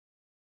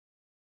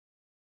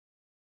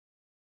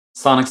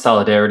Sonic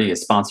Solidarity is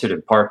sponsored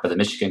in part by the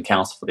Michigan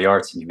Council for the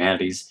Arts and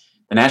Humanities,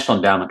 the National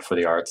Endowment for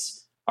the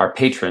Arts, our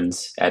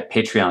patrons at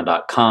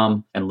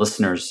patreon.com, and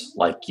listeners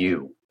like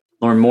you.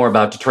 Learn more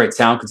about Detroit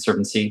Sound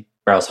Conservancy,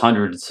 browse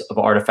hundreds of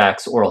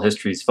artifacts, oral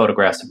histories,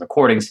 photographs, and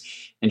recordings,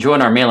 and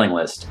join our mailing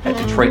list at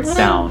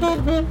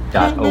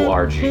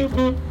detroitsound.org.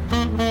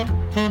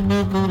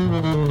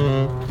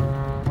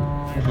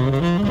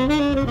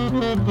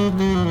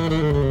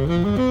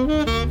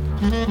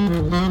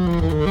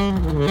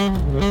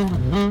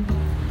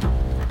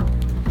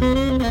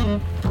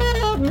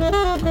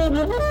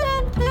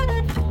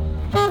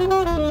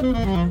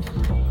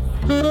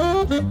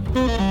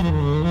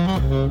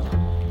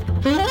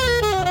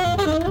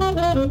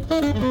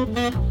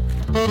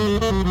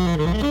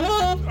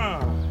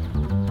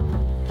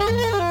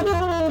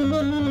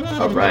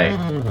 All right.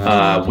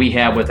 We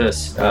have with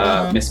us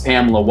Miss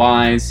Pamela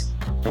Wise,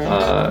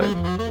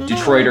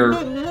 Detroiter,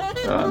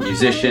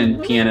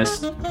 musician,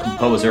 pianist,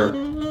 composer.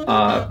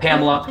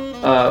 Pamela,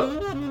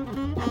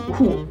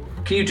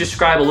 can you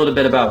describe a little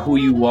bit about who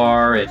you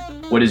are and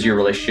what is your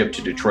relationship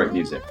to Detroit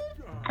music?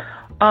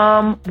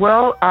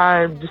 Well,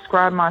 I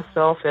describe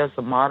myself as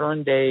a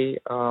modern day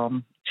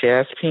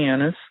jazz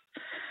pianist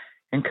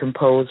and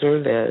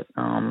composer that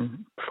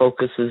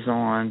focuses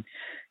on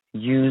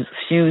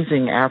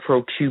fusing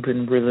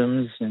Afro-Cuban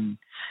rhythms and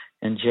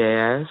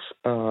jazz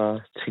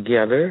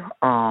together.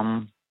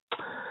 I'm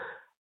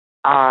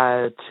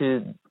a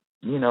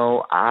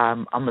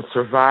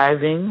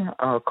surviving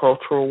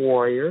cultural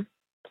warrior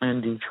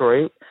in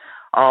Detroit.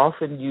 I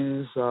often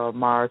use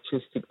my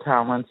artistic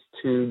talents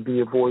to be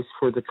a voice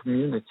for the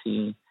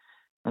community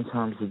in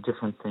terms of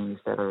different things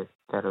that are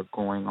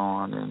going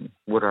on and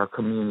what our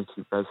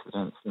community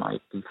residents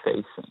might be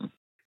facing.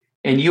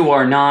 And you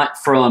are not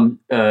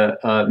from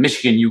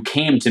Michigan. You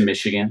came to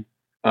Michigan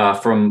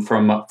from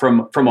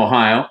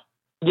Ohio.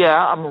 Yeah,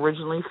 I'm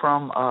originally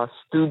from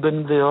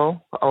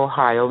Steubenville,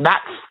 Ohio. Not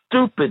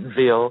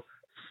Stupidville,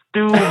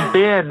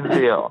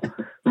 Steubenville.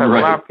 Right.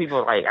 A lot of people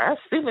are like,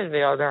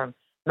 Steubenville down.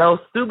 No,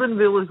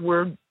 Steubenville is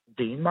where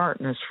Dean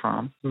Martin is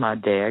from. My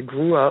dad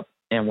grew up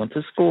and went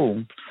to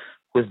school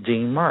with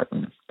Dean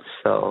Martin.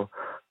 So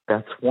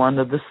that's one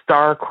of the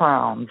star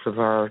crowns of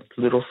our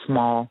little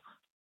small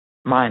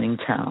mining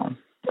town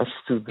of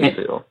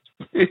Steubenville.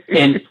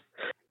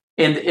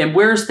 And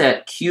where's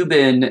that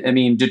Cuban? I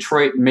mean,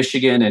 Detroit,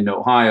 Michigan, and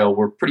Ohio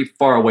were pretty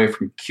far away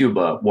from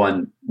Cuba.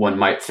 One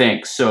might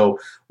think. So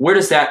where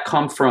does that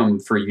come from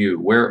for you?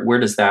 Where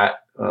does that?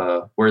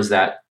 Yeah,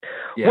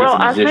 well,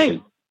 I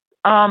think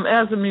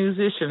as a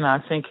musician, I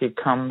think it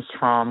comes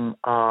from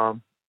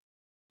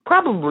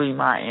probably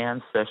my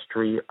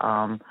ancestry.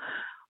 I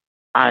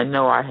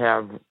know I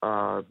have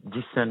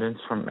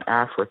descendants from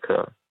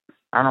Africa.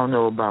 I don't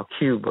know about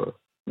Cuba,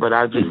 but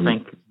I just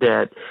think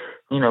that,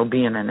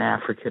 being an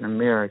African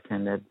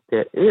American, that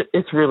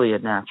it's really a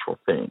natural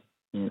thing,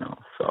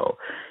 So,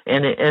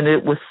 and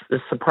it was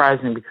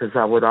surprising because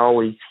I would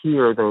always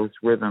hear those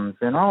rhythms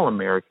in all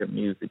American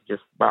music,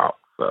 just about.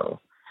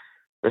 So,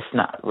 it's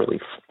not really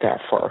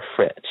that far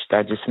fetched.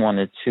 I just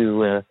wanted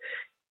to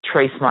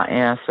trace my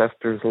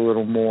ancestors a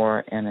little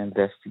more and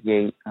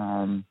investigate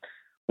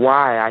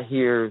why I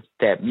hear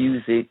that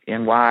music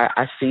and why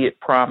I see it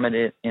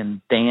prominent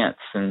in dance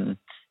and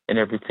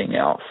everything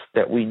else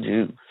that we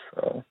do.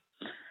 So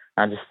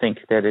I just think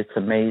that it's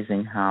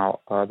amazing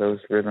how those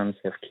rhythms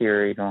have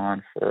carried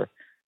on for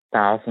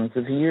thousands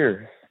of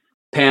years.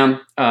 Pam,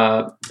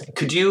 are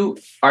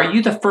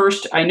you the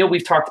first? I know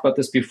we've talked about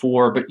this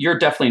before, but you're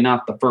definitely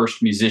not the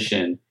first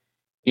musician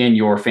in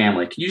your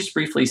family. Can you just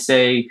briefly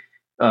say,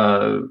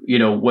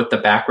 what the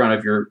background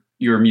of your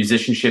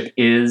musicianship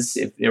is?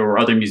 If there were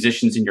other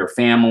musicians in your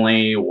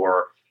family,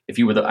 or if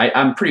you were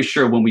I'm pretty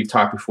sure when we've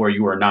talked before,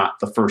 you were not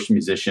the first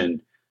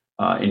musician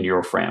in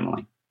your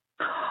family.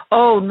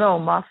 Oh no,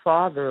 my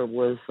father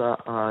was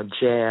a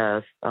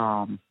jazz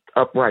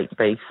upright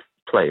bass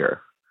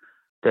player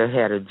that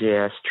had a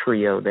jazz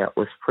trio that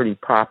was pretty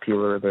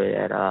popular,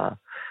 that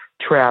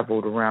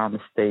traveled around the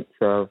states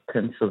of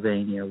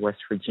Pennsylvania, West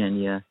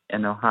Virginia,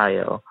 and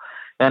Ohio.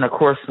 And of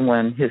course,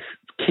 when his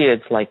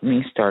kids like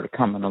me started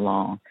coming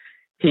along,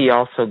 he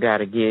also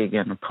got a gig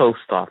in the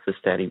post office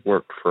that he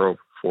worked for over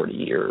 40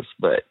 years,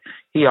 but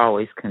he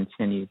always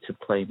continued to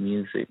play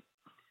music.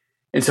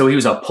 And so he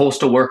was a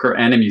postal worker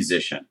and a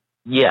musician.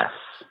 Yes.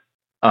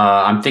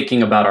 I'm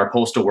thinking about our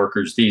postal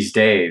workers these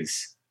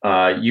days.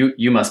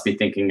 You must be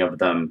thinking of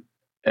them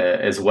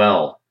as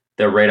well.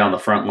 They're right on the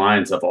front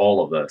lines of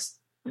all of this.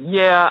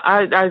 Yeah,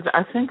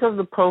 I think of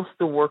the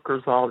postal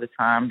workers all the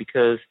time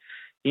because,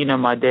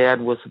 my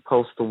dad was a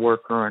postal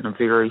worker in a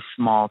very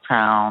small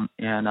town.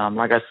 And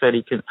like I said,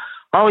 he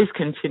always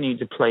continued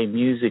to play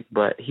music,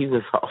 but he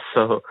was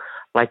also,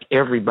 like,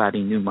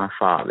 everybody knew my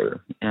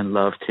father and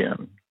loved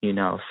him,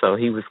 So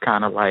he was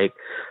kind of like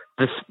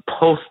this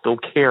postal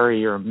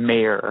carrier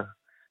mayor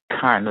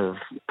kind of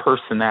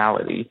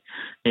personality,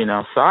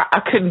 So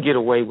I couldn't get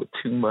away with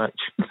too much.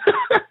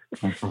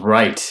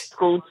 Right.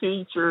 School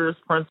teachers,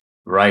 principals.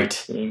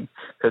 Right.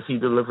 Because he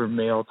delivered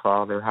mail to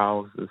all their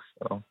houses.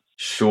 So.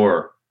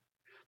 Sure.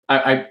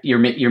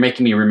 you're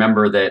making me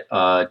remember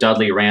that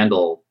Dudley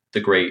Randall, the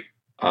great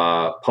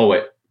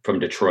poet from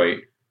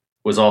Detroit,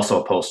 was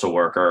also a postal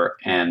worker,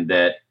 and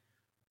that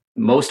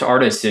most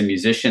artists and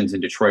musicians in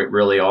Detroit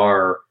really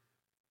are.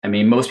 I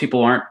mean, most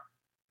people aren't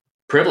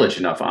privileged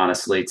enough,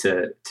 honestly,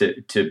 to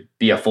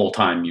be a full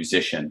time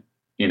musician.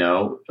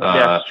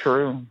 That's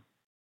true.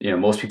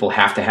 Most people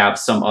have to have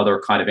some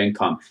other kind of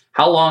income.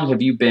 How long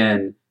have you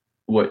been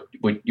what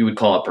you would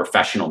call a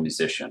professional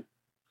musician?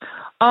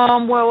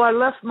 Well,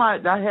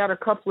 I had a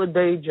couple of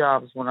day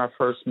jobs when I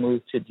first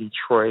moved to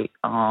Detroit.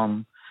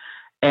 And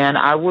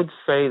I would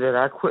say that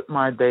I quit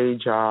my day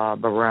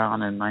job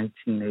around in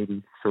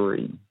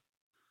 1983.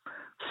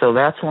 So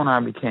that's when I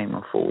became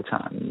a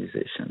full-time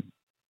musician.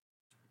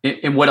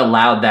 And what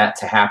allowed that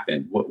to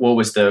happen? What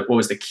was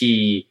the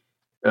key?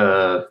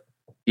 What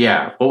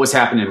was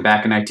happening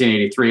back in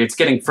 1983? It's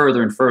getting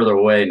further and further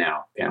away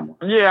now, Pamela.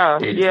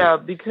 Yeah,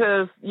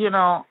 because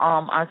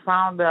I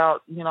found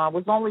out I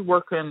was only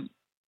working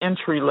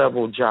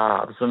entry-level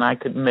jobs, and I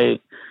could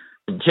make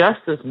just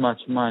as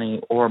much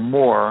money or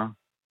more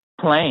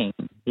playing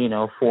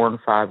 4 and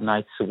 5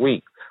 nights a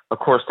week. Of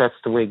course, that's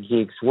the way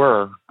gigs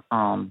were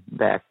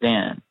back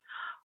then.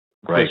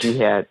 Right. You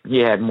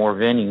had more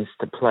venues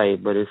to play,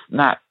 but it's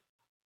not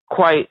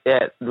quite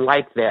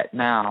like that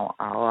now.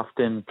 I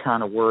often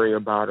kind of worry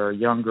about our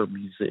younger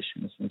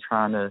musicians and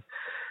trying to,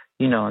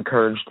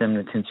 encourage them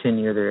to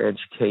continue their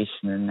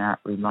education and not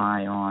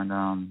rely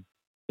on,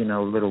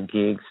 little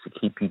gigs to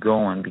keep you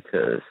going,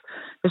 because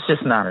it's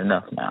just not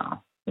enough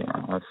now.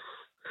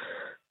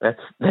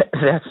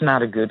 That's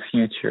not a good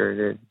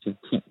future to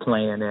keep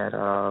playing at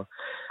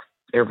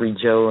every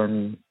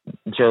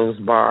Joe's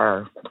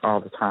bar all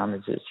the time.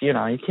 It's just you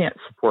can't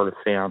support a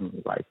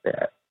family like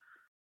that.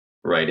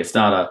 Right.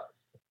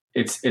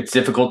 It's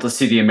difficult to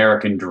see the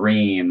American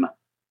dream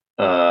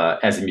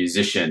as a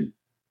musician.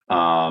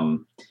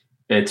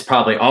 It's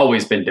probably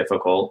always been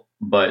difficult,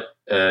 but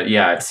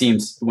it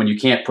seems when you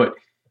can't put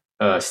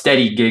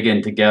steady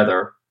gigging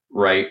together,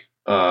 right?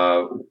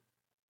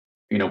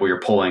 Where you're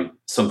pulling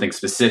something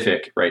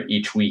specific, right,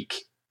 each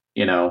week,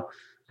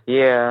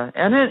 Yeah,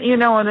 and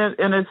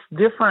then it's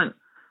different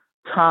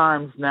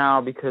times now,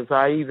 because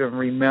I even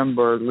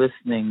remember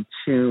listening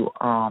to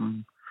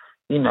some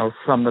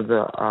of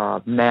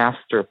the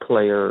master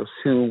players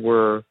who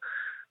were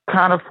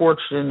kind of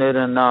fortunate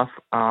enough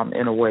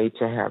in a way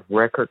to have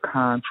record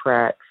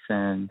contracts,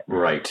 and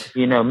right,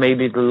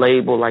 maybe the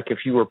label, like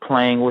if you were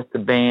playing with the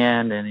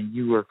band and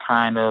you were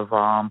kind of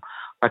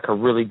like a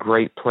really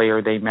great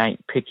player, they might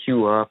pick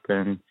you up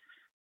and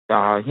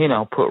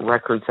put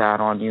records out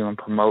on you and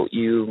promote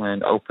you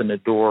and open the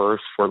doors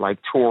for like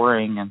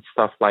touring and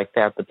stuff like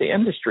that. But the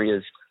industry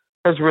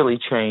has really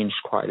changed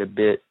quite a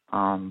bit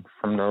from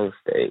those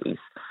days.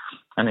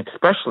 And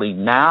especially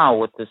now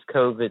with this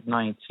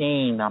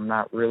COVID-19, I'm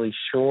not really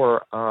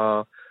sure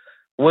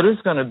what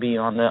is going to be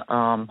on the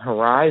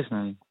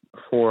horizon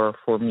for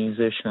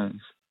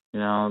musicians.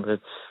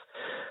 That's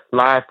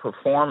live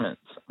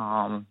performance,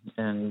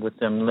 and with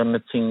them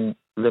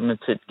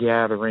limited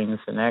gatherings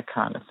and that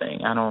kind of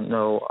thing. I don't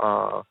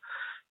know.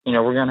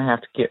 We're going to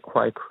have to get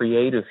quite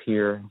creative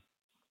here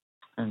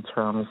in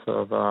terms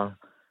of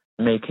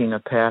making a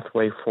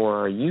pathway for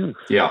our youth.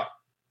 Yeah.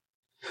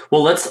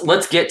 Well,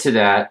 let's get to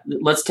that.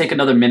 Let's take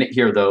another minute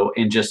here, though,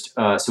 and just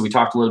so we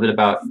talked a little bit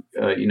about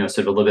sort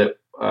of a little bit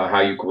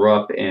how you grew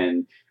up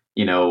and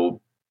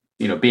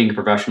being a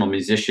professional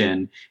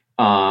musician.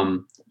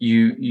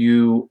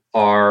 You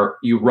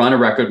run a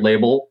record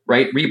label,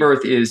 right?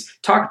 Rebirth is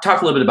talk a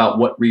little bit about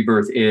what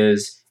Rebirth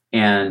is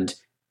and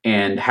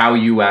how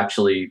you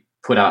actually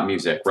put out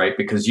music, right?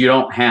 Because you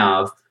don't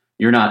have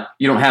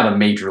a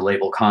major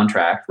label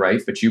contract,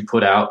 right? But you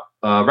put out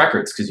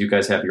records because you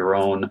guys have your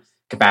own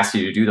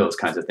capacity to do those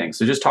kinds of things.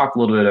 So just talk a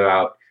little bit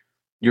about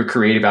your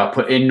creative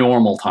output in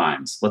normal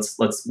times.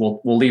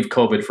 We'll leave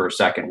COVID for a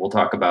second. We'll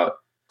talk about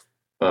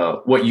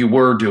what you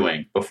were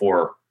doing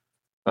before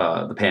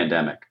the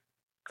pandemic.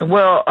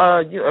 Well,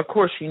 of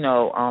course,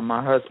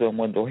 my husband,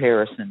 Wendell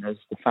Harrison, is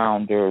the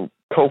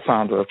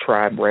co-founder of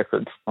Tribe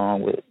Records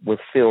with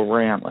Phil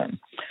Randland.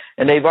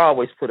 And they've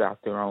always put out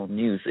their own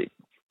music.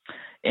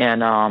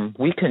 And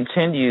we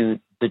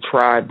continued the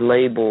Tribe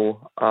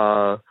label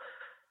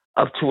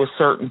up to a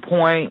certain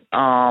point.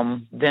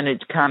 Then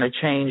it kind of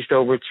changed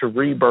over to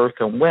Rebirth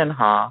and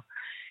Winha.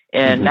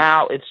 And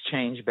now it's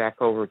changed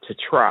back over to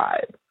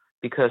Tribe,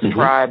 because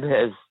Tribe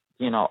has,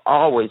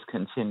 always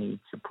continued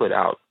to put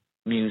out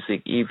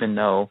music, even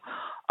though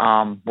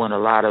when a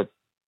lot of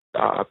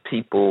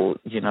people,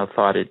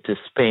 thought it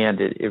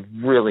disbanded, it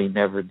really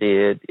never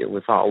did. It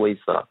was always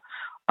a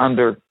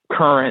underlying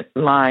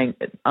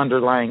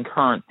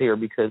current there,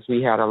 because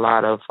we had a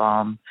lot of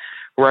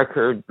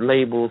record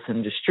labels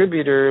and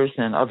distributors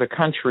in other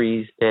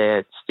countries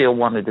that still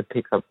wanted to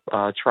pick up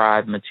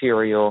Tribe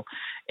material,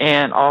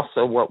 and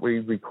also what we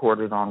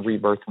recorded on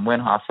Rebirth and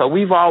Winha. So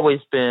we've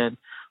always been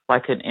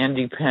like an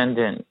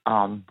independent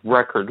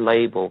record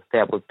label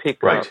that would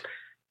pick up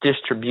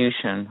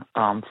distribution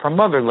from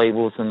other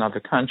labels in other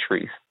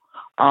countries.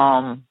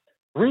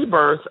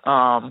 Rebirth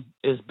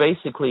is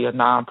basically a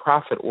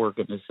nonprofit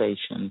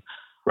organization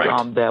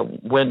Right.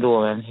 that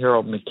Wendell and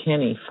Harold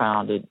McKinney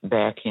founded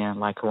back in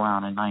like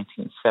around in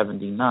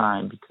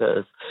 1979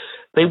 because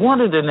they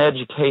wanted an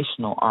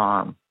educational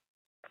arm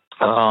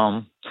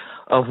um,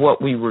 of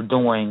what we were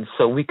doing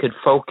so we could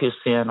focus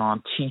in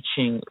on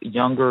teaching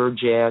younger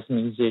jazz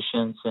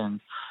musicians and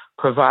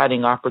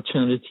providing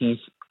opportunities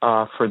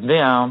for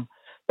them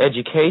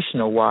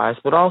educational wise,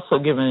 but also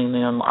giving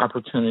them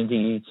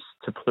opportunities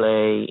to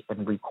play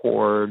and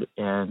record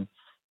and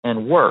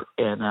work.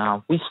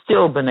 And we've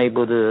still been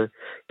able to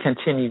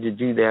continue to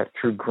do that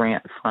through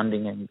grant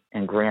funding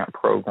and grant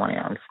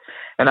programs.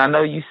 And I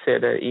know you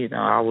said that,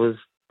 I was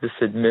this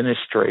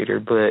administrator,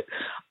 but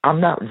I'm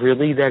not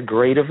really that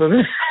great of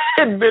an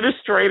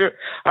administrator.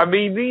 I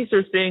mean, these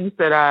are things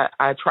that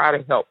I try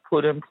to help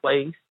put in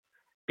place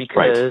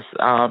because,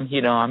 I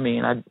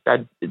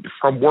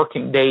from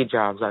working day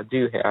jobs, I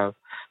do have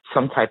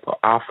some type of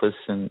office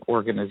and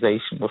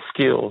organizational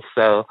skills.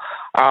 So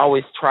I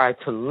always try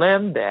to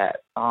lend that,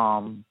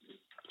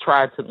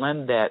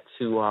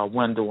 to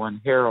Wendell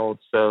and Harold.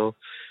 So,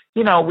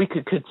 we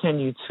could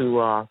continue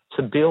to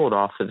build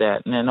off of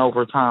that. And then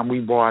over time, we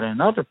brought in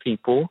other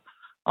people,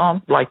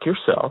 like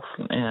yourself,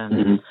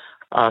 and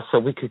so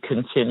we could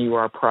continue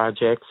our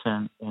projects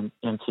and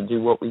to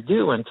do what we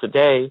do. And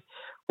today,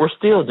 we're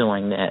still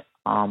doing that.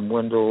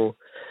 Wendell,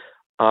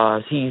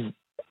 he's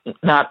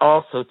not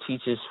also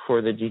teaches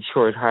for the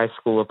Detroit High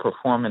School of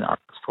Performing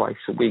Arts twice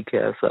a week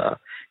as a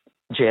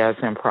jazz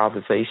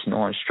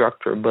improvisational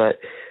instructor, but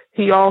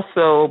he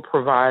also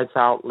provides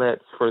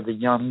outlets for the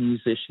young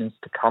musicians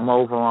to come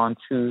over on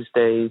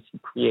Tuesdays. He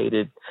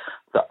created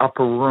the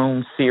Upper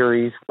Room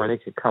series where they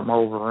could come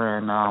over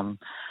and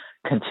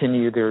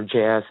continue their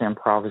jazz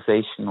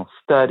improvisational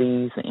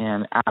studies.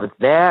 And out of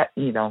that,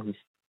 he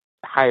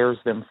hires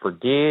them for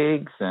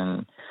gigs,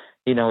 and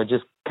it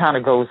just kind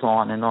of goes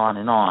on and on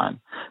and on.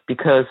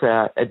 Because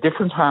at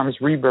different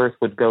times, Rebirth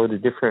would go to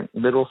different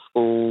middle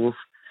schools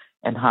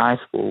and high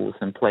schools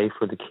and play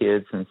for the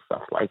kids and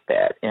stuff like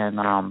that.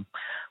 And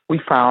we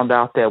found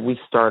out that we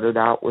started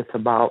out with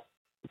about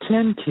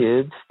 10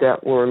 kids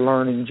that were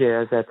learning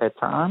jazz at that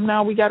time.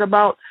 Now we got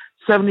about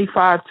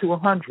 75 to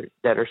 100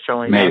 that are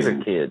showing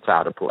other kids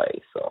how to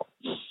play. So,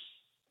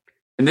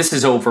 and this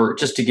is over,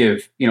 just to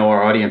give,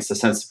 our audience a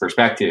sense of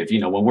perspective.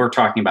 When we're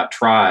talking about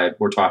Tribe,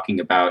 we're talking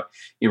about,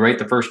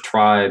 the first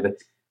Tribe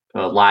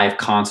live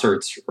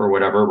concerts or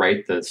whatever,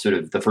 right?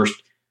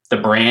 The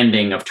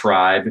branding of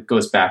Tribe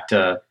goes back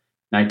to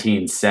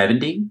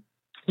 1970.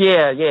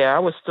 Yeah, I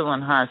was still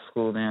in high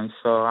school then,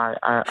 so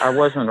I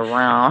wasn't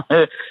around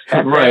at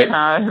right. that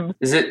time.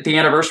 Is it the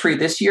anniversary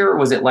this year, or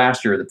was it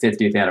last year, the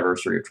 50th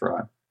anniversary of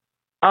Tribe?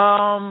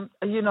 I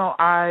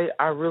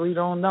really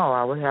don't know.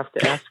 I would have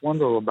to ask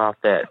Wendell about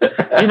that.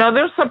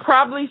 There's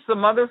probably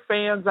some other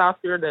fans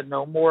out there that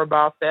know more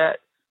about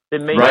that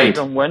than maybe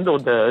even Wendell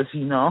does,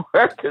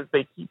 because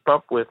they keep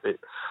up with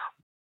it.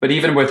 But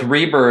even with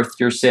Rebirth,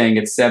 you're saying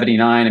it's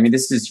 79. I mean,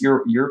 this is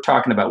you're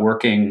talking about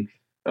working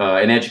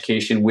in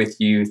education with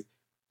youth,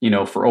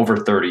 for over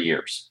 30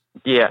 years.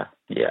 Yeah.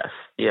 Yes.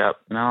 Yep.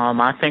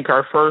 I think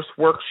our first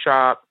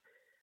workshop,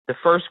 the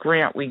first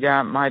grant we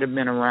got might have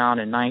been around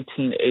in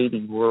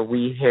 1980, where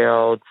we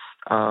held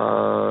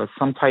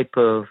some type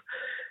of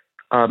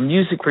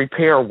music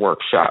repair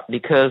workshop,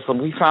 because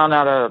we found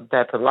out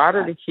that a lot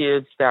of the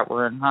kids that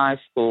were in high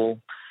school,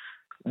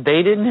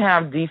 they didn't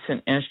have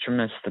decent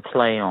instruments to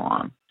play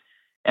on.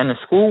 And the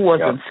school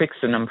wasn't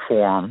fixing them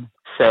for them.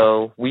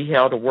 So we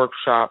held a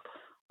workshop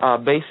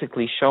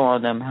basically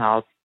showing them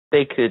how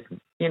they could,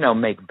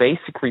 make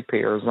basic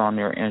repairs on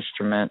their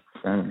instruments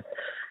and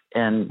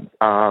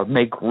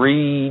make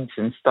reeds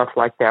and stuff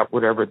like that,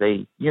 whatever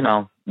they,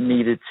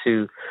 needed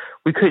to.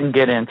 We couldn't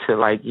get into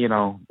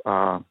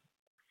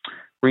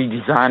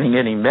redesigning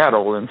any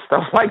metal and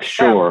stuff like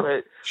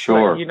that.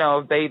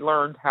 But, they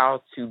learned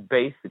how to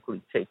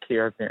basically take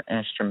care of their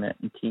instrument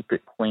and keep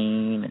it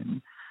clean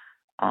and,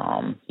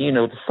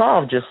 to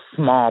solve just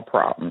small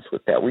problems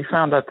with that. We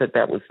found out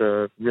that was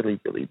a really,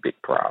 really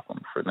big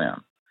problem for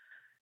them.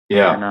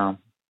 Yeah.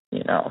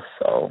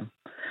 So,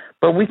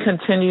 but we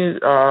continue,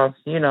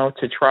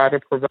 to try to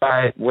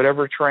provide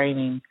whatever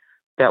training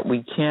that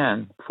we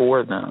can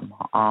for them.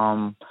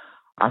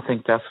 I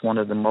think that's one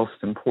of the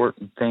most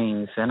important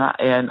things. And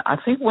I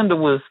think Wendell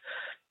was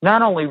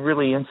not only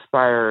really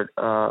inspired,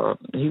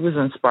 he was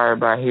inspired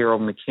by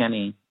Harold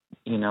McKinney,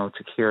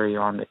 to carry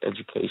on the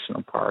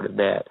educational part of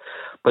that,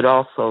 but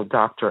also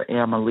Dr.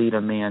 Amelita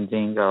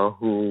Mandingo,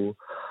 who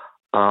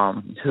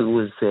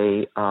was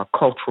a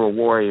cultural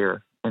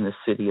warrior in the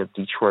city of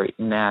Detroit.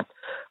 And at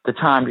the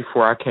time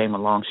before I came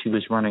along, she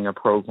was running a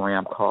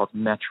program called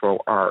Metro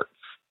Arts.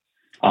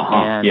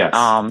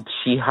 And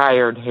she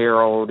hired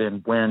Harold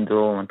and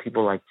Wendell and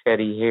people like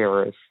Teddy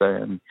Harris,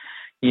 and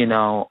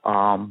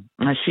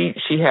and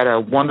she had a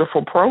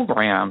wonderful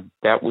program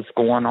that was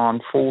going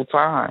on full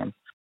time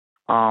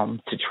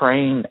to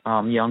train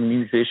young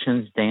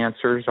musicians,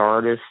 dancers,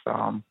 artists,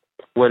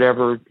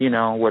 whatever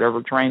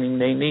training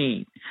they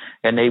need,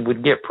 and they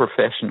would get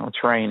professional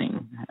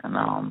training. And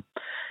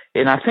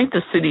I think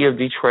the city of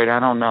Detroit, I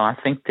don't know, I've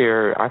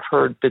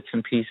heard bits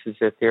and pieces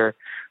that they're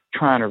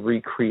trying to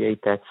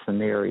recreate that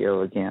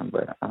scenario again,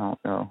 but I don't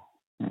know,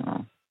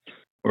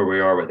 where we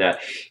are with that.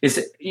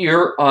 Is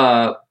your,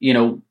 Wendell,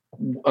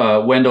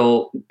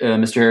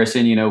 Mr.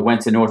 Harrison,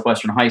 went to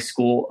Northwestern High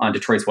School on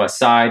Detroit's west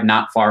side,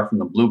 not far from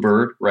the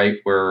Bluebird, right,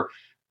 where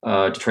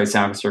Detroit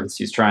Sound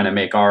Conservancy is trying to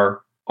make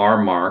our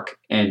mark.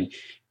 And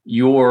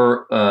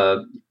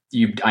I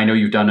know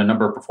you've done a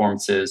number of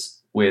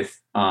performances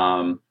with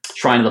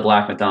Shrine of the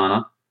Black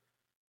Madonna,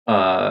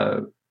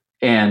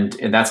 and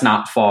that's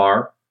not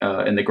far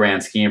in the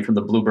grand scheme from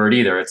the Bluebird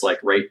either. It's like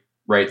right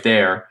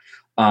there.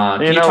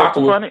 It's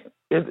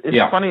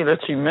funny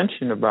that you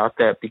mentioned about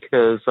that,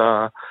 because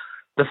the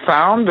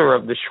founder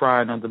of the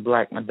Shrine of the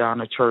Black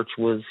Madonna Church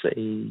was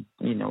he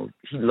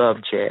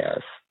loved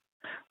jazz,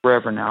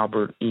 Reverend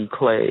Albert E.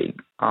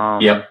 Clegg.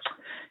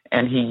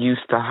 And he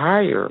used to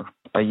hire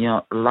a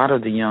lot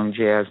of the young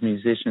jazz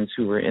musicians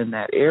who were in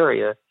that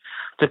area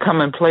to come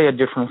and play at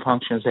different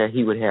functions that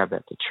he would have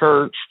at the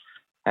church,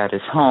 at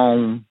his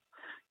home,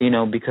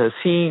 because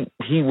he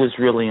was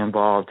really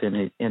involved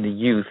in the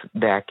youth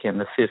back in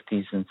the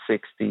 50s and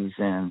 60s,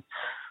 and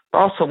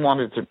also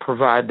wanted to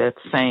provide that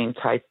same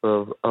type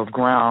of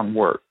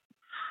groundwork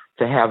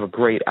to have a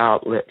great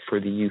outlet for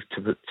the youth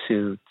to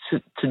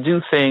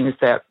do things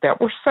that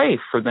were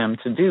safe for them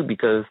to do,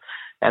 because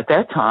at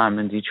that time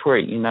in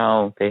Detroit,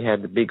 they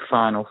had the big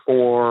Final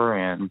Four,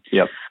 and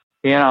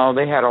they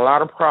had a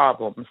lot of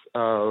problems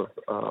of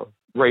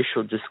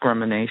racial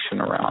discrimination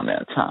around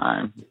that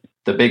time.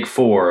 The Big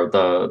Four,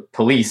 the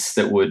police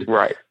that would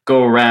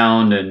go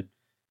around and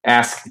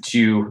ask that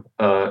you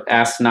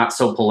ask not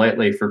so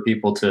politely for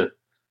people to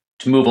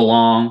move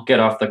along,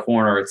 get off the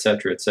corner, et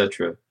cetera, et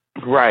cetera.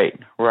 Right.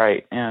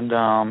 And,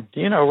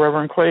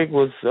 Reverend Clegg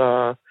was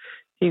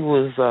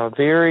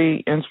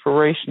very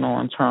inspirational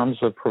in terms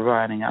of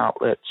providing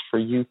outlets for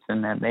youth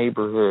in that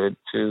neighborhood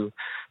to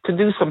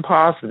do some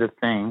positive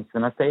things.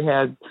 And if they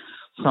had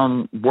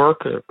some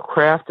work or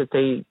craft that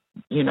that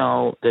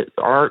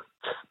art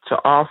to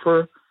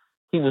offer,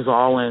 he was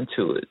all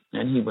into it,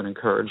 and he would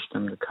encourage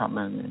them to come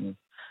in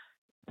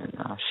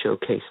and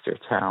showcase their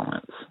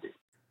talents.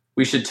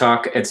 We should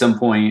talk at some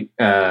point,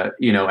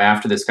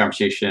 after this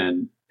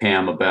conversation,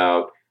 Pam,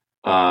 about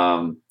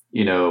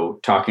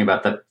talking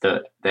about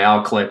the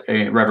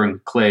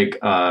Reverend Clegg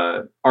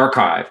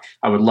archive.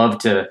 I would love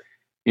to,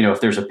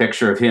 if there's a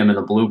picture of him in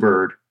the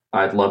Bluebird,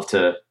 I'd love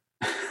to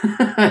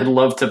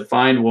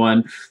find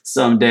one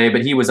someday.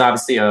 But he was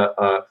obviously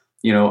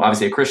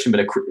obviously a Christian,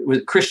 but a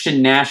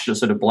Christian national,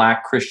 sort of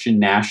Black Christian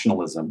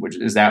nationalism.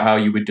 Is that how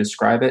you would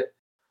describe it?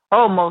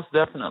 Oh, most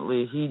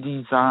definitely. He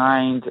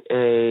designed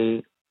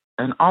an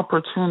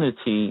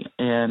opportunity,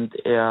 and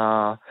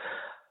I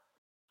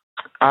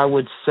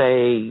would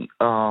say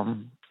a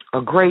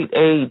great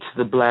aid to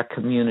the Black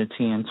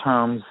community in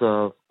terms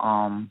of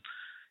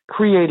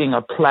creating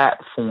a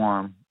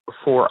platform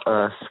for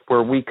us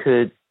where we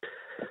could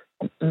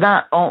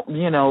not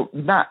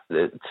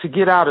to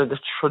get out of the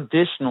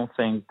traditional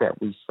things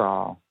that we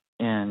saw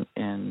in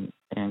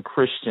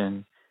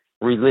Christian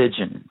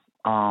religion,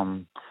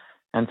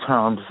 in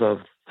terms of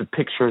the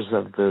pictures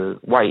of the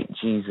white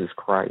Jesus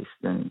Christ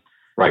and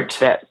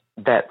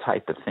that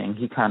type of thing.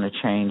 He kind of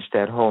changed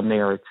that whole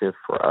narrative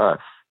for us,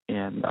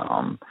 and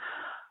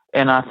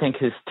I think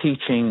his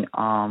teaching,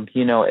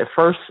 at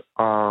first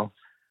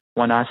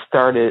when I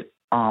started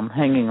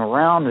hanging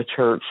around the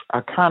church,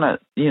 I kind of,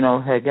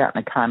 had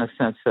gotten a kind of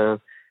sense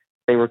of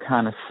they were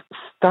kind of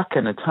stuck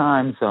in a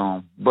time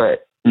zone.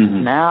 But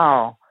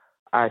now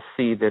I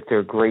see that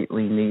they're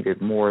greatly needed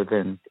more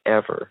than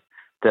ever,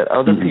 that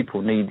other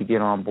people need to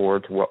get on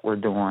board to what we're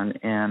doing.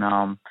 And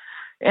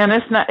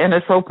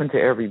it's open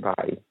to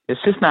everybody.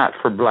 It's just not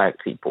for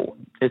Black people.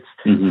 It's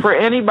for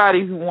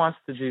anybody who wants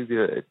to do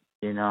good.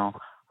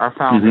 Our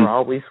founder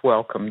always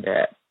welcomed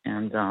that.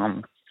 And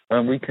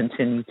we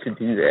continue to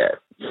do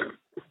that.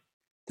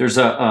 There's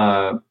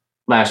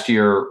last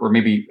year, or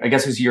maybe I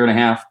guess it was a year and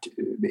a half.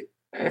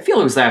 I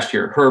feel it was last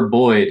year. Herb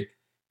Boyd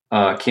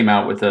came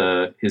out with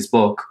his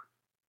book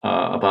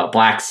about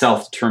Black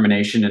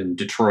self-determination in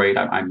Detroit.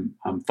 I'm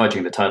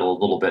fudging the title a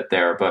little bit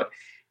there, but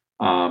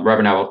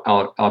Reverend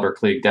Albert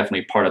Clegg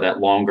definitely part of that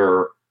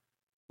longer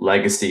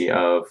legacy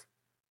of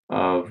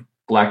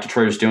Black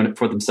Detroiters doing it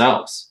for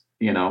themselves.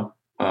 Yeah,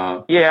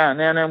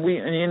 and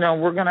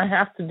we're gonna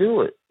have to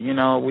do it.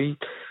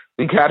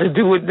 We got to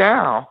do it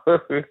now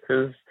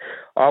because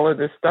all of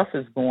this stuff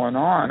is going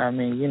on. I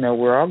mean,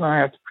 we're all going to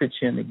have to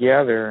pitch in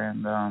together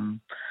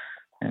and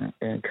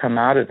come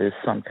out of this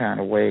some kind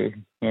of way,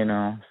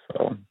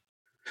 so.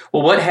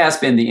 Well, what has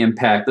been the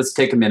impact? Let's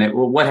take a minute.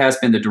 Well, what has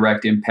been the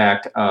direct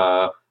impact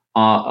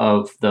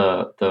of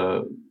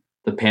the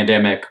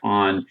pandemic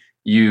on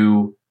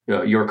you,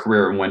 your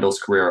career and Wendell's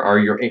career?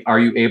 Are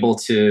you able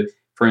to,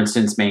 for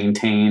instance,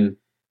 maintain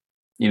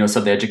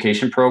some of the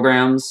education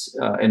programs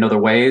in other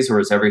ways, or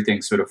is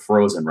everything sort of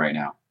frozen right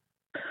now?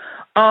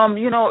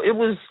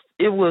 It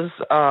it was.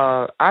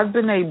 I've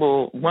been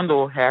able.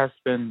 Wendell has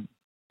been,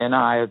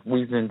 and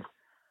we've been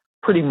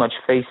pretty much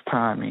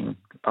FaceTiming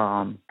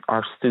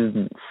our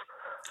students.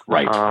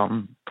 Right.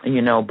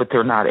 But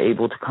they're not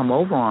able to come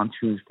over on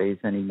Tuesdays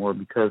anymore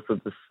because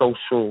of the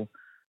social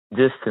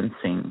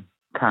distancing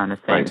kind of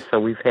thing. Right. So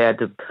we've had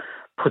to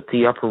put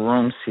the Upper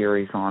Room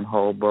series on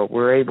hold, but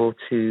we're able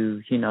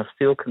to,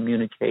 still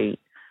communicate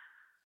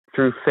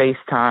through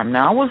FaceTime.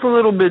 Now, I was a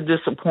little bit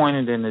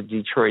disappointed in the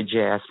Detroit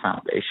Jazz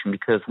Foundation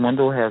because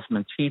Wendell has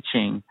been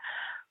teaching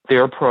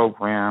their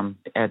program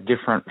at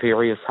different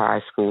various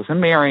high schools, and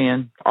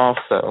Marion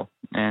also,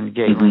 and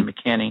Galen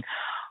McKinney,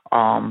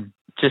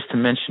 just to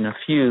mention a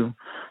few,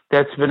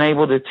 that's been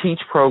able to teach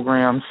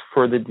programs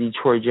for the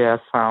Detroit Jazz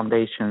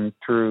Foundation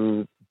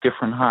through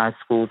different high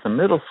schools and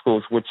middle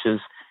schools, which is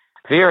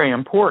very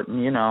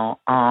important,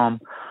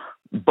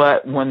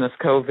 but when this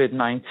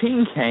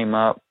COVID-19 came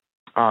up,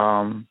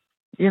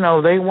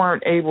 they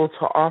weren't able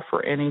to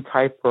offer any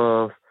type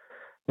of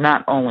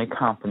not only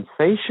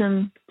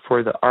compensation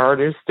for the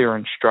artists, their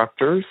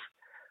instructors,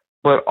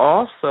 but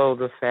also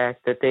the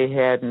fact that they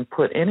hadn't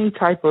put any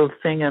type of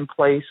thing in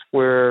place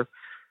where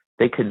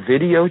they could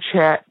video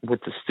chat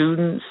with the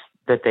students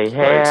that they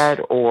had,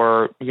 right.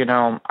 Or,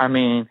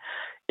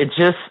 it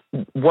just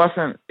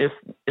wasn't,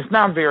 it's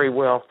not a very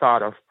well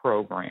thought of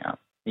program,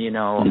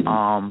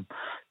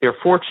 They're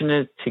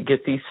fortunate to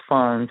get these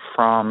funds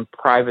from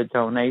private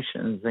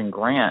donations and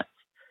grants.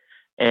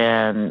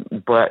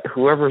 But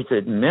whoever's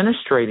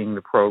administrating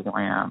the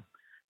program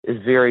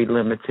is very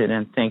limited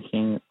in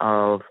thinking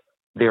of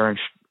their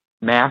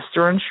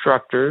master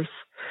instructors.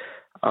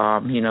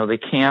 They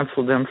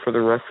canceled them for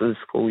the rest of the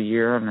school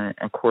year, and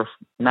of course,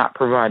 not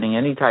providing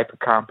any type of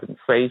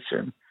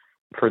compensation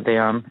for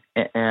them.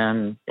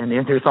 And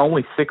there's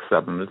only 6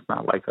 of them. It's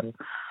not like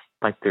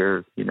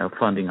they're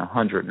funding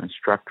 100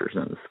 instructors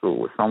in the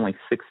school. It's only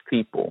 6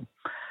 people.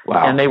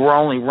 Wow. And they were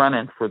only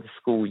running for the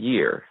school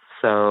year.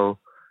 So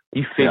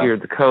you figure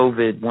the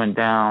COVID went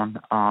down,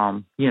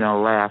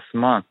 last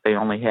month. They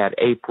only had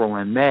April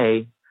and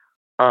May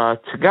to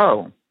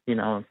go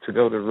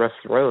to the rest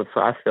of the road.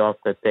 So I felt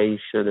that they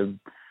should have,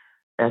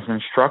 as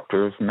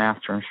instructors,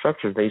 master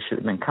instructors, they should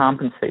have been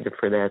compensated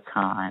for that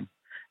time.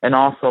 And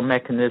also a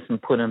mechanism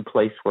put in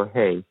place where,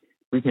 hey,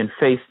 we can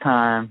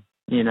FaceTime,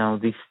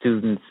 these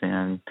students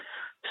and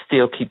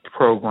still keep the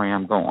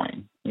program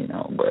going,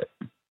 but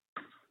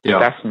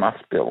that's my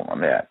spill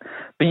on that.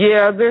 But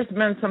yeah, there's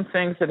been some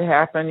things that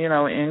happen,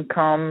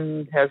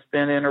 income has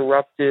been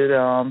interrupted.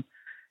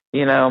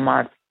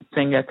 My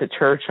thing at the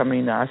church,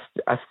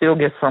 I still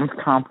get some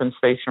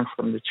compensation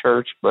from the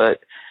church, but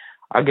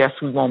I guess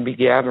we won't be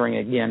gathering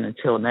again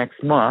until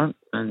next month.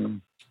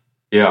 And,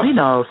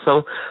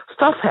 so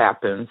stuff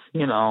happens,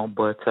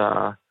 but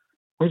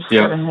we just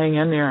got to hang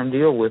in there and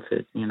deal with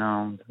it,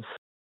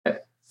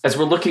 As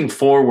we're looking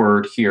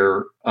forward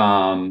here,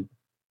 and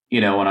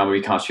I'm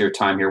be conscious of your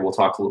time here. We'll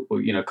talk,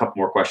 a couple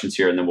more questions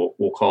here, and then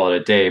we'll call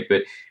it a day.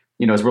 But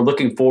as we're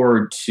looking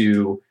forward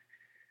to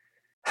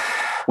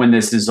when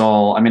this is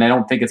all, I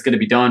don't think it's going to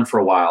be done for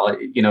a while.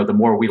 The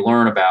more we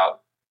learn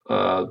about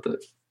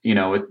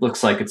it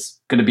looks like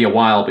it's going to be a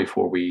while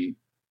before we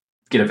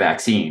get a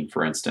vaccine,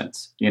 for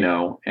instance.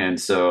 And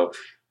so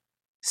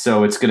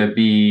it's going to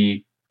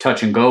be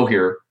touch and go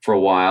here for a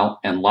while.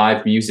 And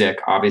live music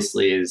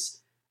obviously is.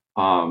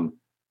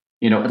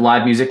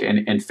 Live music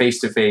and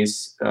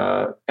face-to-face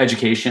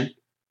education,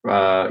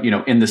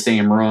 in the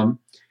same room,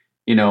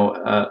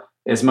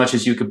 as much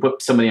as you could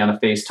put somebody on a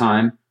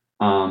FaceTime,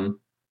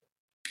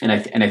 and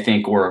I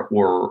think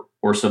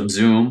or some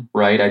Zoom,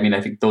 right?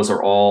 I think those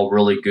are all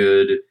really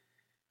good.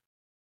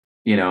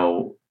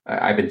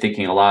 I've been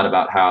thinking a lot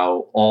about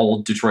how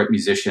all Detroit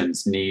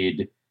musicians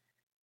need,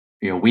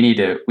 we need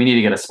to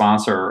get a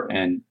sponsor,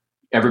 and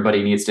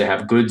everybody needs to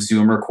have good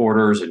Zoom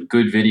recorders and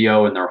good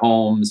video in their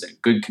homes and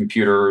good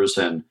computers,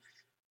 and,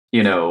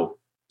 so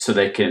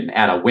they can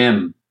at a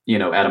whim,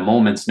 at a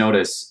moment's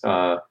notice,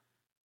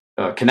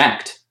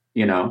 connect,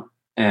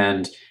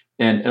 and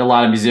a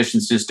lot of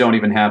musicians just don't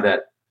even have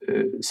that,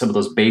 some of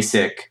those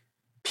basic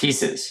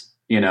pieces,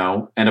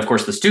 and of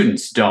course the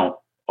students don't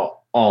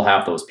all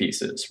have those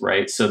pieces.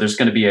 Right. So there's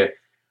going to be a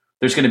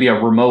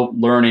remote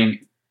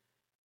learning.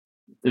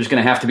 There's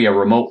going to have to be a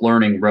remote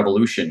learning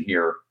revolution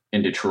here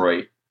in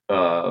Detroit,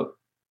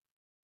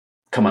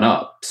 coming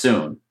up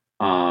soon.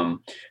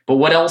 But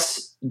what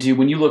else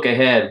when you look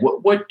ahead,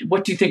 what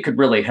do you think could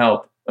really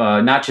help?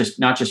 Not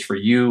just for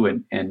you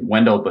and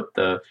Wendell, but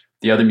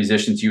the other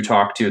musicians you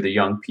talk to, the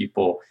young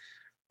people.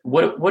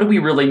 What do we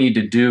really need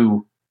to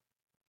do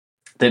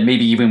that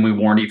maybe even we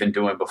weren't even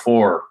doing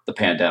before the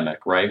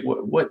pandemic, right?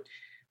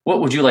 What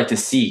would you like to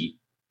see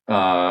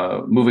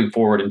moving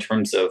forward in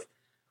terms of,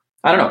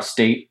 I don't know,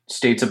 state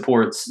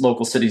supports,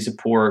 local city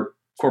support,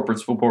 corporate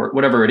support,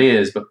 whatever it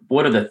is, but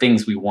what are the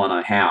things we want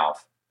to have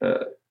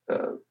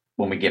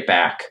when we get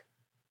back?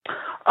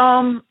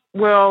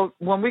 Well,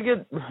 when we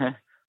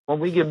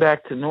get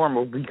back to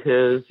normal,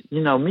 because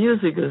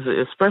music is,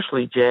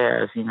 especially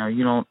jazz.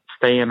 You don't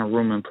stay in a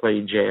room and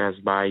play jazz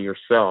by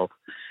yourself.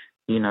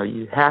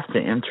 you have to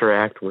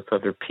interact with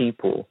other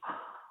people.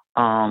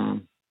 I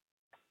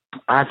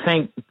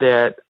think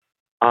that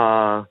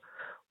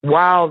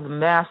while the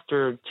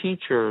master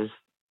teachers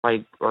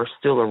are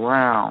still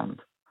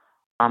around,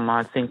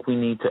 I think we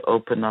need to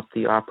open up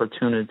the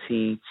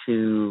opportunity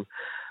to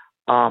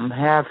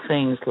have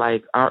things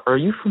like. Are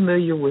you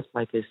familiar with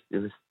it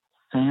was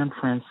San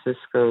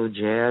Francisco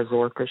Jazz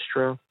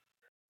Orchestra?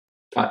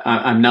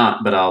 I'm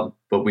not,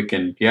 but we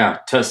can. Yeah,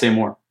 say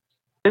more.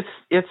 It's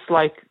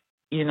like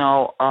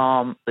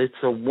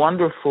it's a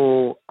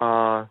wonderful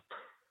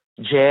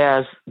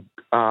jazz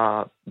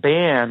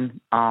band,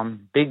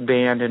 big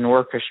band and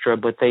orchestra,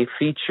 but they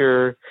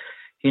feature,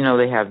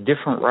 they have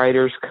different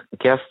writers,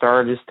 guest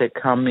artists that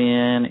come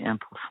in and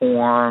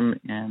perform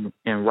and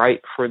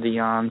write for the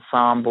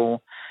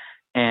ensemble.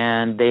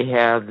 And they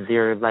have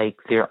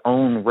their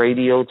own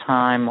radio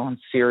time on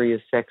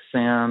Sirius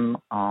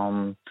XM.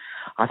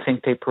 I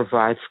think they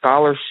provide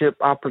scholarship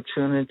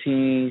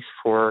opportunities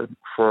for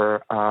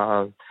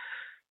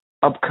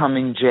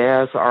upcoming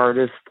jazz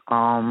artists,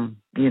 and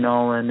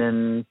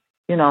then,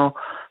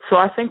 so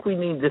I think we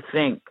need to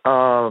think,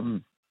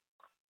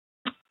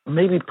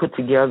 maybe put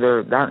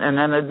together that, and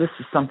then this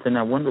is something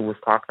that Wendell was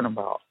talking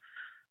about,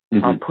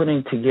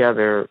 putting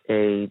together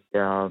a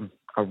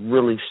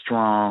really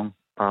strong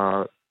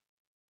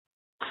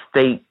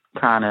state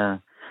kind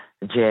of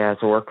jazz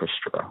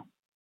orchestra.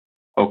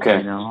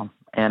 Okay.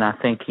 And I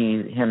think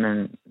him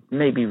and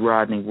maybe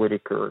Rodney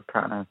Whitaker are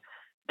kind of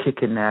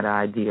kicking that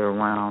idea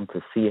around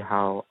to see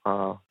how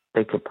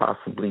they could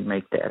possibly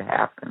make that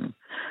happen,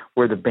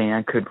 where the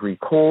band could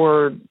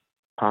record,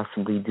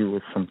 possibly do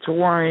with some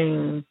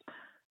touring,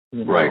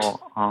 right?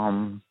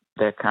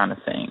 That kind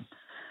of thing.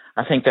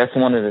 I think that's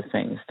one of the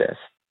things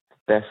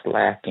that's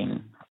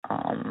lacking,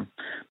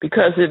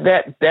 because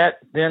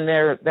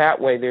that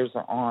way there's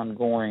an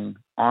ongoing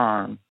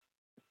arm,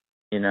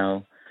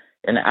 an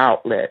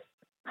outlet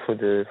for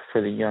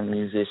the young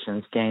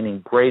musicians,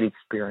 gaining great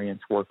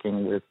experience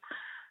working with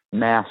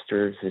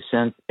masters. It's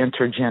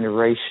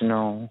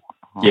intergenerational,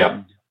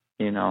 and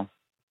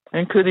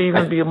could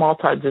even be a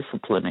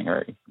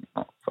multidisciplinary.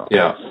 So.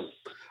 Yeah,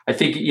 I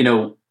think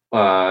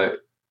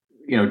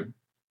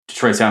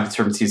Detroit Sound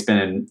Conservancy has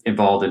been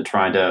involved in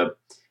trying to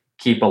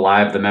keep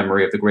alive the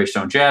memory of the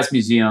Greystone Jazz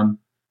Museum,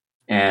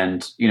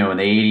 and in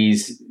the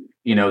 80s,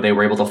 they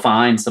were able to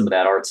find some of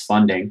that arts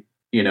funding,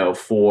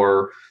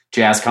 for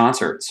jazz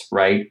concerts,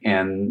 right?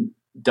 And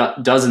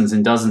dozens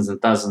and dozens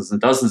and dozens and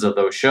dozens of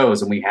those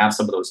shows, and we have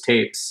some of those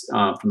tapes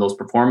from those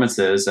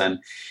performances. And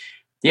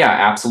yeah,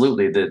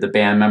 absolutely, the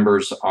band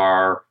members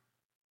are,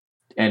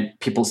 and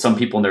some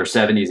people in their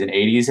 70s and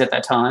 80s at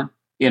that time,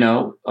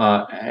 on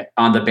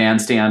the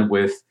bandstand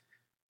with,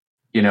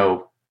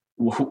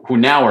 who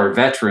now are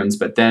veterans,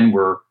 but then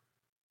were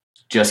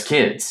just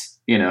kids,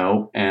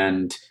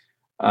 and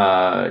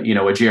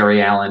a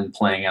Jerry Allen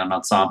playing an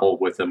ensemble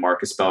with a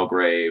Marcus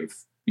Belgrave,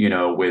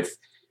 with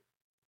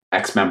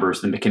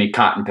ex-members, the McKinney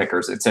Cotton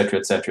Pickers, et cetera,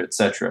 et cetera, et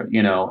cetera,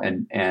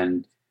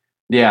 and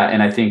yeah.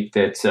 And I think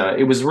that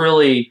it was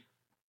really,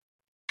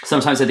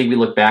 sometimes I think we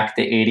look back at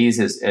the 80s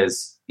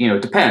as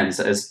it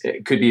depends, as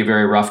it could be a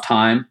very rough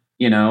time,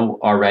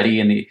 already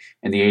in the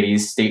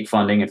 80s, state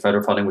funding and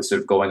federal funding was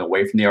sort of going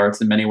away from the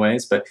arts in many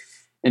ways. But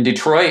in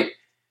Detroit,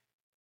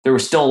 there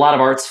was still a lot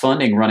of arts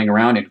funding running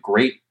around, and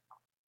great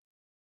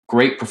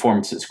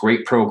performances,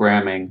 great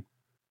programming,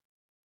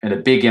 and a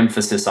big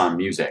emphasis on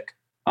music.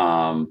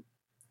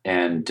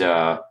 And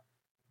I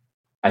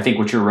think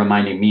what you're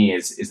reminding me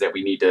is that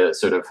we need to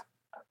sort of,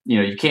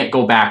 you can't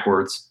go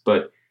backwards,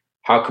 but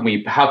how can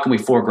we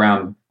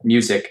foreground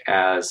music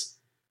as,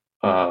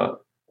 how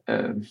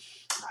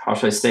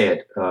should I say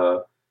it?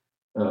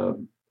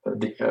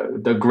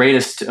 The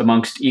greatest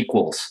amongst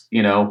equals.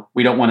 We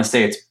don't want to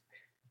say it's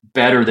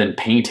better than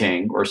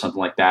painting or something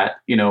like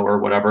that, or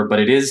whatever, but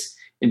it is.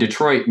 In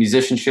Detroit,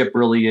 musicianship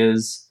really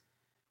is.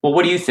 Well,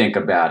 what do you think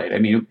about it? I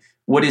mean,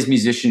 why is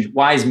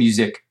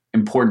music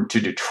important to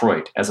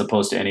Detroit as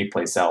opposed to any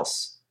place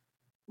else?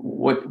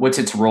 What's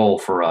its role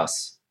for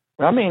us?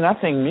 I mean, I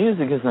think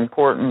music is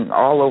important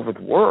all over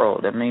the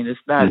world. I mean, it's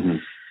not,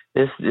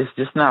 it's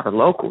just not a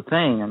local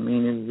thing. I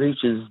mean, it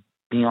reaches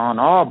beyond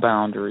all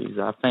boundaries,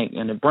 I think,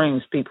 and it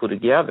brings people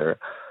together.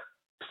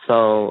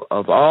 So,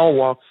 of all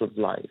walks of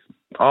life,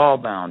 all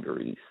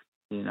boundaries,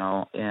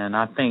 and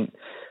I think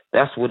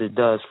that's what it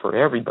does for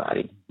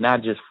everybody,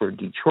 not just for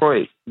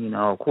Detroit.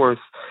 Of course,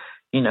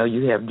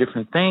 you have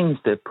different things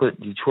that put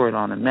Detroit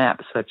on the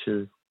map, such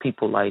as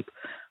people like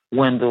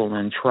Wendell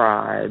and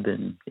Tribe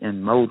and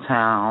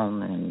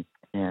Motown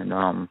and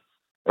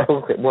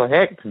well,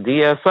 heck,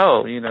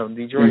 DSO,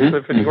 Detroit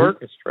Symphony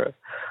Orchestra.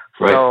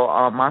 Right. So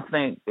I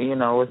think,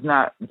 it's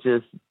not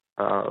just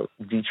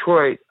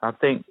Detroit. I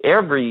think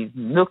every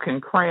nook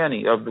and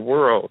cranny of the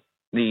world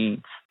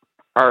needs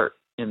art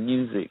and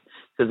music.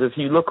 Because if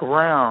you look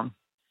around,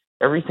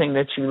 everything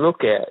that you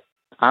look at,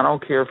 I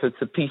don't care if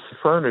it's a piece of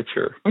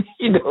furniture,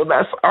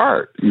 that's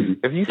art. Mm-hmm.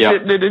 If you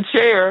sitting in a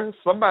chair,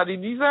 somebody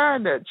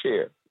designed that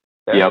chair.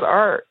 That's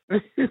art.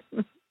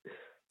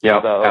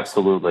 Yeah, so,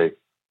 absolutely.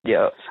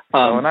 Yeah.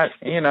 So, and I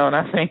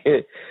think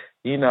it,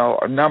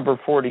 number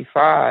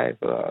 45,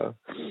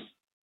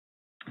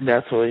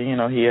 that's what,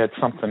 he had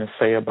something to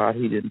say about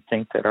he didn't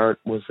think that art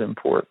was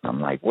important.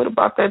 I'm like, what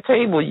about that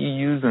table you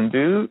using,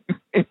 dude?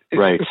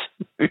 Right.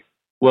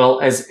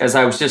 Well, as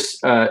I was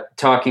just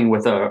talking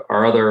with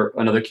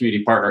another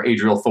community partner,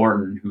 Adriel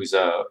Thornton, who's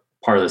a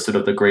part of the sort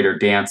of the greater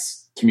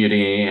dance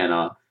community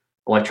and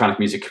electronic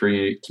music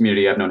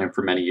community. I've known him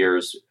for many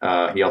years.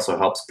 He also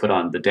helps put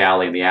on the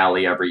Dally and the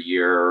Alley every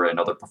year and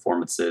other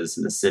performances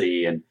in the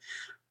city. And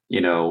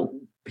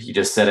he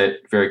just said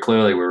it very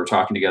clearly. We were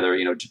talking together.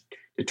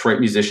 Detroit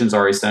musicians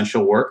are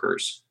essential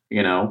workers.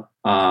 They're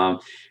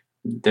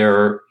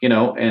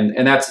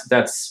and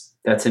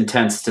that's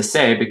intense to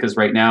say, because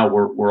right now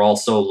we're all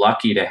so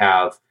lucky to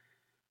have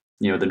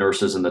the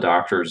nurses and the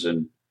doctors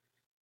and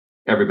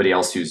everybody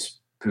else who's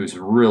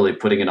really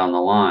putting it on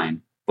the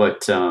line.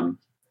 But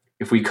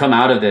if we come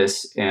out of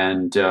this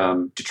and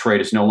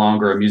Detroit is no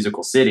longer a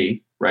musical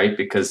city, right?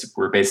 Because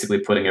we're basically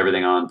putting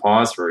everything on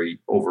pause for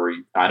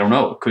I don't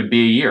know, it could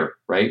be a year,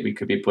 right? We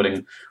could be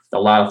putting a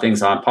lot of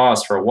things on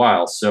pause for a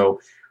while. So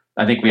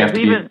I think we have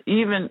to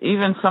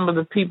even some of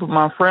the people,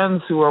 my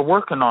friends who are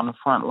working on the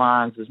front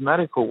lines as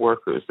medical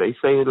workers, they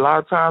say a lot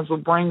of times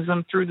what brings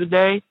them through the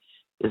day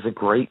is a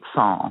great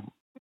song.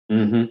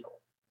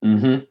 Mm-hmm.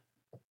 Mm-hmm.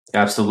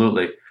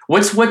 Absolutely.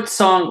 What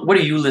song? What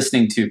are you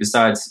listening to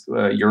besides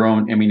your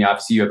own? I mean,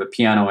 obviously you have a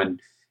piano in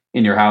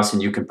your house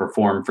and you can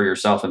perform for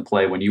yourself and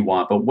play when you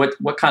want. But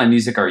what kind of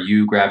music are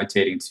you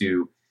gravitating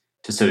to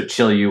sort of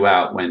chill you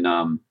out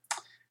when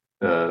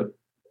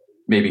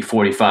maybe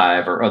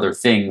 45 or other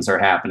things are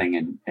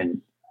happening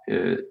and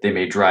they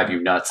may drive you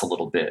nuts a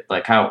little bit?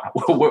 Like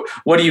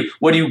what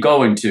are you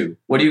going to?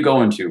 What are you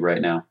going to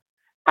right now?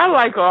 I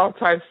like all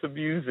types of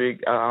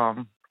music.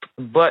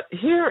 But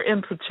here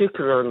in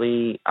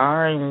particularly,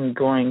 I'm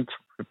going to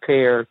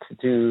prepare to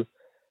do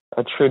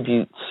a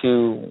tribute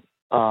to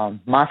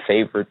my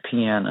favorite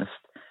pianist,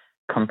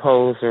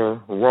 composer,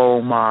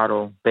 role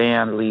model,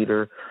 band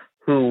leader,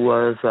 who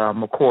was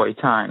McCoy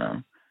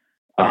Tyner.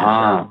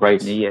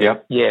 Right.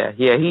 Yeah.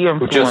 He influenced.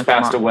 Who just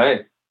passed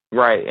away.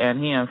 Right, and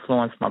he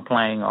influenced my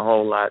playing a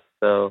whole lot.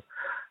 So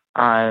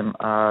I'm,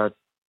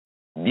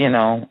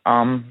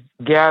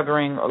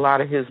 gathering a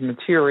lot of his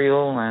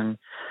material, and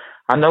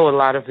I know a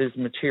lot of his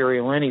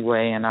material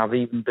anyway, and I've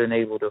even been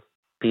able to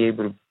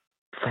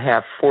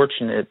have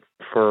fortunate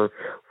for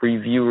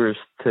reviewers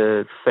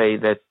to say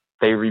that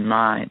I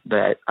remind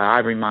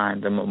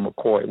them of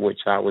McCoy,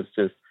 which I was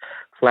just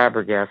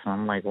flabbergasted.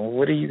 I'm like, well,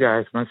 what are you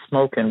guys been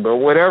smoking? But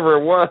whatever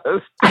it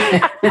was.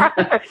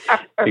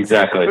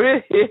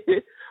 Exactly.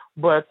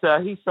 But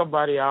he's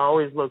somebody I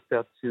always looked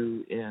up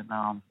to, and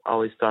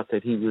always thought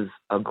that he was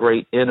a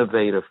great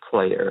innovative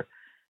player.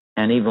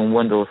 And even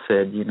Wendell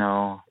said, you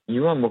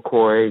and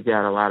McCoy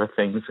got a lot of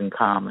things in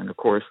common. Of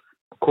course,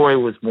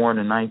 McCoy was born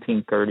in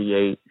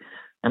 1938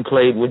 and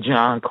played with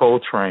John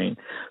Coltrane.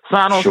 So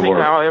I don't think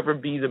I'll ever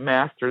be the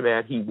master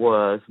that he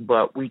was,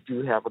 but we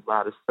do have a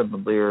lot of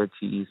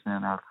similarities in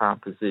our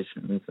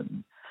compositions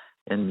and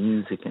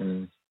music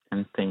and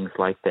things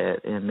like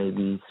that, and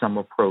maybe some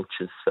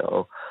approaches.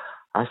 So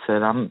I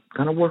said, I'm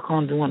going to work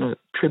on doing a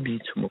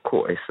tribute to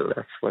McCoy. So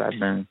that's what I've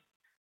been.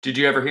 Did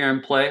you ever hear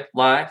him play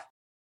live?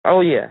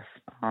 Oh, yes.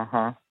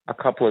 A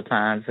couple of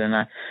times. And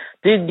I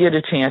did get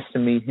a chance to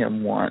meet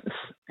him once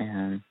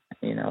and,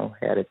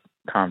 had a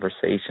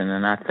conversation.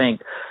 And I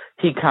think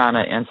he kind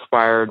of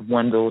inspired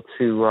Wendell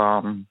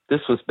to,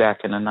 this was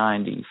back in the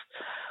 90s,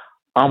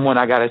 when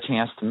I got a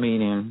chance to meet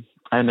him.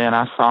 And then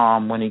I saw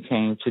him when he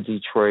came to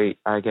Detroit,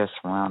 I guess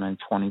around in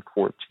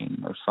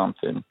 2014 or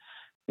something,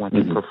 when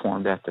he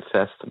performed at the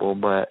festival.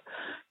 But,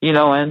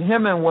 and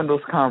him and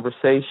Wendell's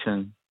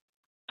conversation,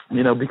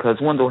 because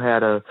Wendell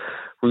had a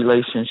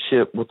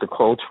relationship with the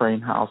Coltrane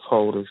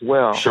household as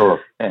well. Sure.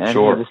 And he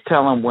was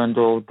telling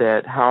Wendell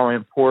that how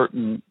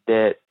important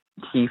that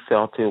he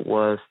felt it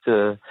was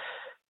to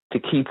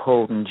keep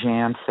holding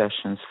jam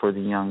sessions for the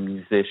young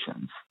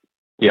musicians.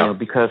 Yeah.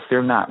 Because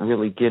they're not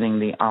really getting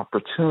the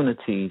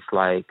opportunities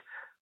like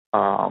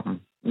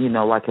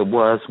it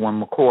was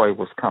when McCoy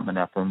was coming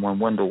up and when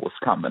Wendell was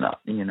coming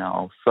up,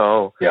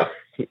 So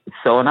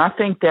and I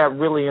think that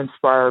really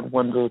inspired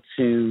Wendell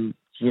to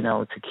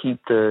keep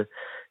the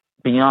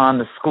beyond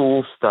the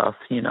school stuff,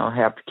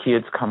 have the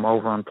kids come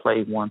over and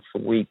play once a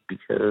week,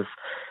 because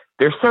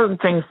there's certain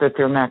things that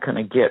they're not going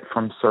to get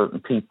from certain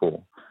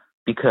people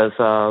because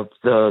of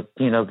the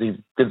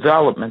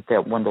development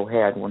that Wendell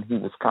had when he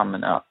was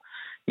coming up.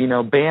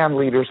 Band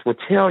leaders will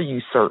tell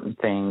you certain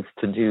things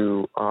to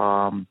do,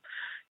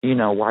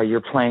 while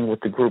you're playing with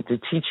the group, to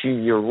teach you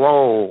your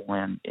role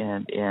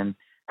and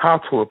how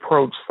to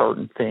approach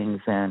certain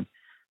things. And,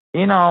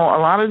 a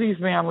lot of these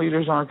band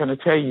leaders aren't going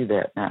to tell you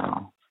that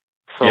now.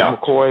 So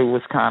McCoy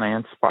was kind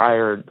of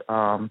inspired.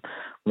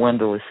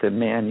 Wendell said,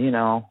 man,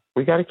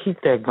 we got to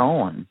keep that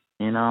going,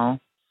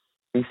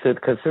 He said,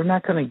 because they're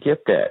not going to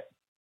get that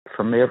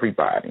from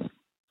everybody.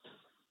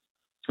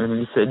 And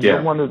he said,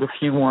 you're one of the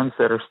few ones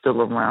that are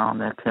still around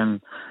that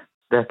can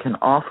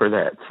offer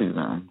that to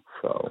them.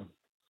 So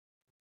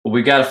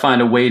we got to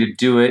find a way to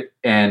do it,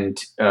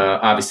 and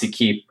obviously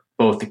keep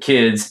both the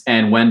kids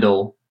and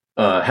Wendell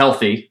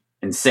healthy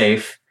and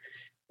safe,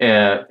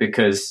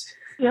 because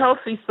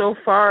healthy so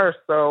far.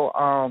 So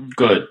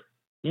good.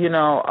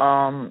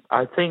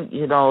 I think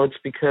it's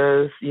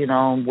because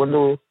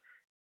Wendell.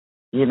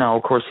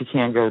 Of course, he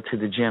can't go to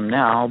the gym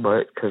now,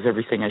 but because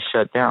everything is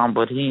shut down.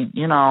 But he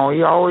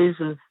always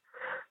is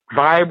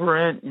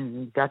vibrant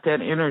and got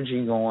that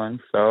energy going.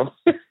 So,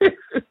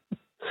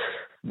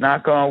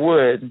 knock on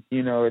wood.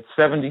 At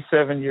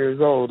 77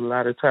 years old, a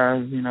lot of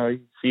times, you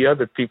see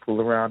other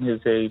people around his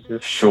age.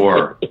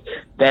 Sure,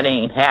 that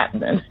ain't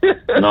happening.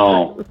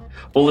 No.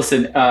 Well,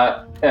 listen,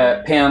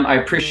 Pam, I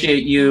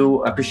appreciate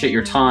you. I appreciate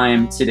your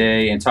time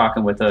today and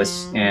talking with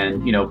us.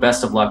 And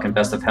best of luck and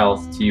best of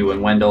health to you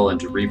and Wendell and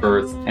to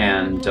Rebirth.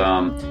 And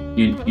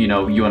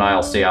you and I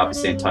will stay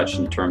obviously in touch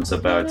in terms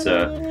about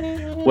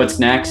what's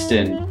next,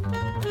 and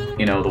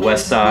the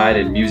West Side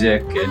and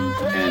music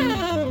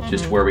and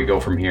just where we go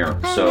from here.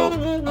 So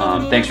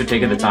thanks for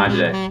taking the time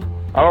today.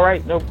 All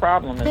right, no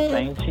problem, and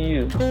same to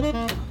you.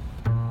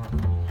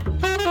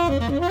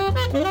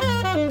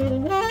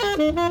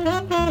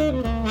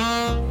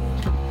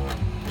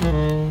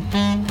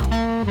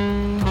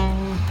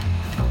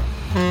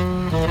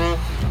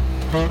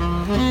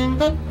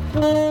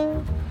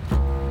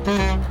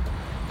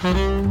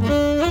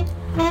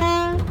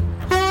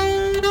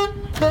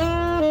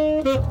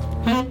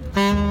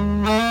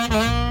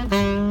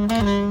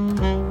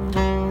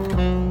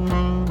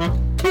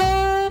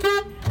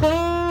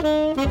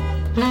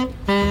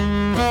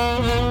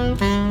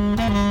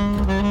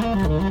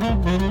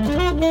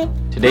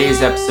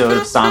 Today's episode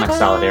of Sonic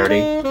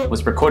Solidarity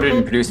was recorded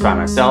and produced by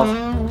myself,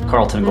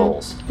 Carlton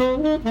Goals.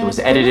 It was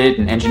edited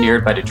and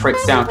engineered by Detroit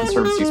Sound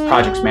Conservancy's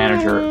project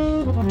manager,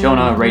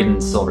 Jonah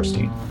Radin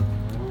Silverstein.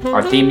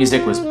 Our theme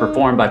music was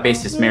performed by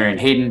bassist Marion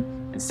Hayden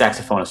and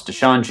saxophonist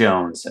Deshaun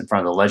Jones in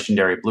front of the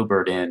legendary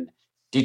Bluebird Inn